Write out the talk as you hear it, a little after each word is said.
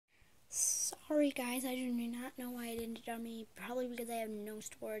Sorry guys, I do not know why it ended on me. Probably because I have no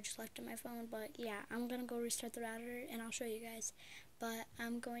storage left on my phone. But yeah, I'm going to go restart the router and I'll show you guys. But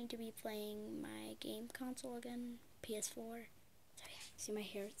I'm going to be playing my game console again, PS4. So yeah, see my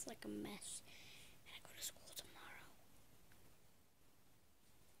hair, it's like a mess. And I go to school tomorrow.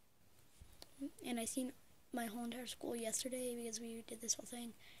 And I seen my whole entire school yesterday because we did this whole thing.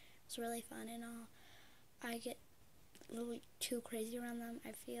 It was really fun and all. I get a little too crazy around them.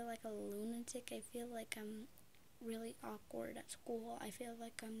 I feel like a lunatic. I feel like I'm really awkward at school. I feel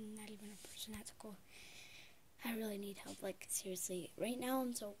like I'm not even a person at school. I really need help, like, seriously. Right now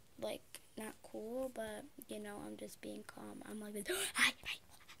I'm so, like, not cool, but, you know, I'm just being calm. I'm like, hi.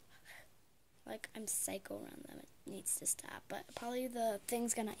 Like, I'm psycho around them. It needs to stop. But probably the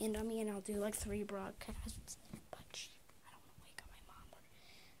thing's gonna end on me and I'll do, like, 3 broadcasts. But I don't want to wake up my mom or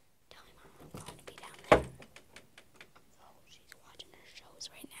tell my mom I'm going to be down there. So she's watching her shows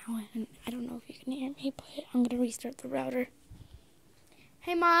right now, and I don't know if you can hear me, but I'm gonna restart the router.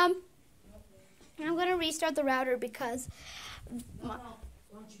 Hey, Mom. I'm gonna restart the router because. No,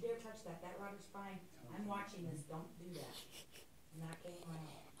 don't you dare touch that. That router's fine. I'm watching this. Don't do that. I'm not getting my.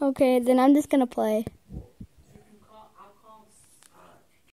 Okay, then I'm just gonna play.